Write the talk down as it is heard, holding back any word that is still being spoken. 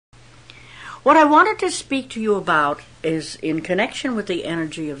What I wanted to speak to you about is, in connection with the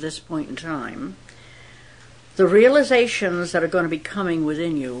energy of this point in time, the realizations that are going to be coming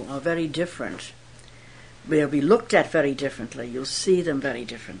within you are very different. They'll be looked at very differently. You'll see them very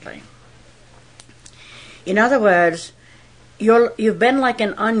differently. In other words, you've been like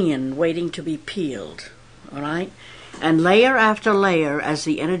an onion waiting to be peeled, all right? And layer after layer, as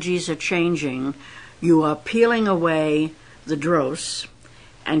the energies are changing, you are peeling away the dross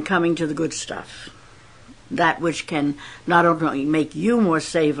and coming to the good stuff. That which can not only make you more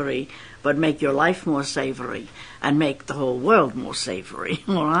savory, but make your life more savory and make the whole world more savory,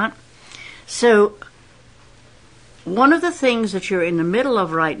 all right? So one of the things that you're in the middle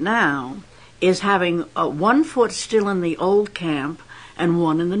of right now is having one foot still in the old camp and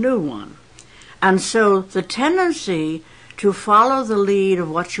one in the new one. And so the tendency to follow the lead of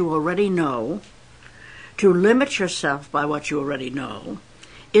what you already know, to limit yourself by what you already know,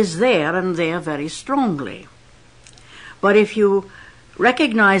 is there, and there very strongly. But if you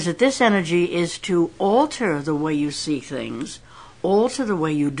recognize that this energy is to alter the way you see things, alter the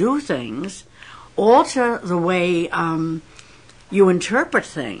way you do things, alter the way you interpret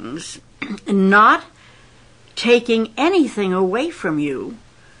things, not taking anything away from you,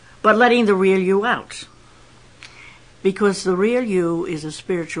 but letting the real you out. Because the real you is a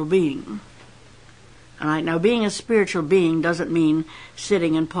spiritual being. All right, now being a spiritual being doesn't mean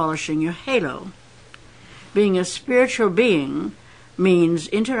sitting and polishing your halo. Being a spiritual being means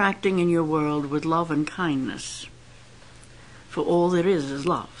interacting in your world with love and kindness. For all there is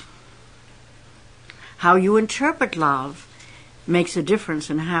love. How you interpret love makes a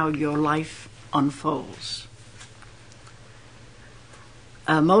difference in how your life unfolds.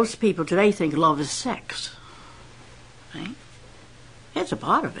 Most people today think love is sex. Right? It's a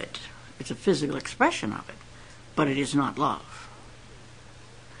part of it. It's a physical expression of it, but it is not love.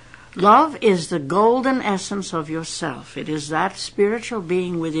 Love is the golden essence of yourself. It is that spiritual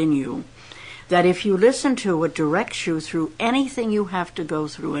being within you that, if you listen to it, directs you through anything you have to go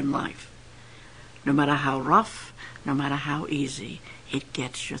through in life. No matter how rough, no matter how easy, it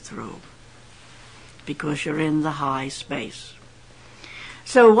gets you through. Because you're in the high space.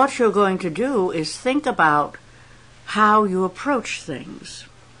 So what you're going to do is think about how you approach things.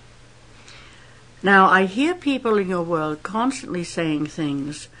 Now, I hear people in your world constantly saying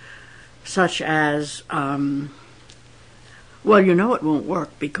things such as, well, you know it won't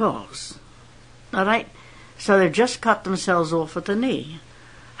work because. All right? So they've just cut themselves off at the knee.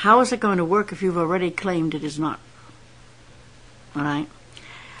 How is it going to work if you've already claimed it is not? All right?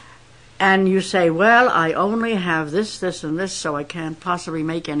 And you say, well, I only have this, this, and this, so I can't possibly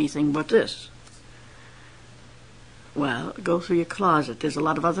make anything but this. Well, go through your closet. There's a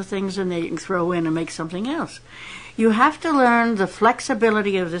lot of other things in there you can throw in and make something else. You have to learn the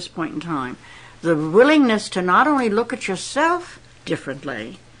flexibility of this point in time, the willingness to not only look at yourself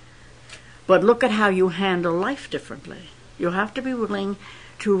differently, but look at how you handle life differently. You have to be willing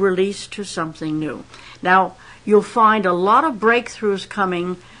to release to something new. Now, you'll find a lot of breakthroughs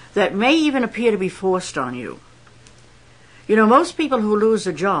coming that may even appear to be forced on you. You know, most people who lose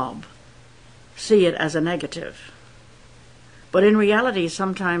a job see it as a negative. But in reality,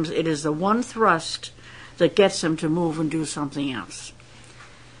 sometimes it is the one thrust that gets them to move and do something else.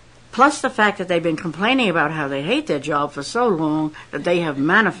 Plus the fact that they've been complaining about how they hate their job for so long that they have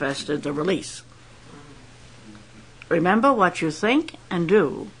manifested the release. Remember, what you think and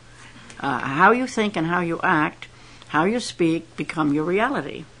do, how you think and how you act, how you speak, become your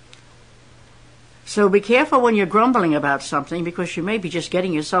reality. So be careful when you're grumbling about something, because you may be just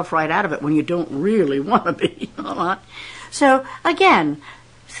getting yourself right out of it when you don't really want to be. So, again,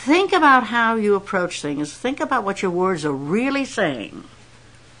 think about how you approach things. Think about what your words are really saying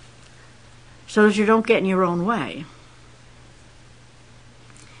so that you don't get in your own way.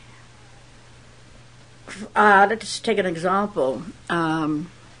 Let's take an example. I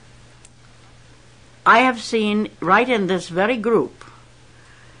have seen, right in this very group,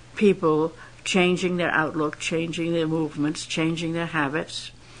 people changing their outlook, changing their movements, changing their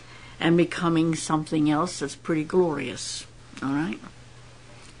habits, and becoming something else that's pretty glorious. All right?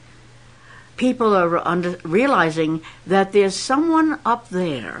 People are realizing that there's someone up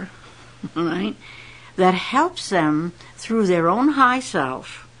there, all right, that helps them through their own high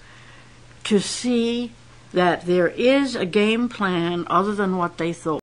self to see that there is a game plan other than what they thought.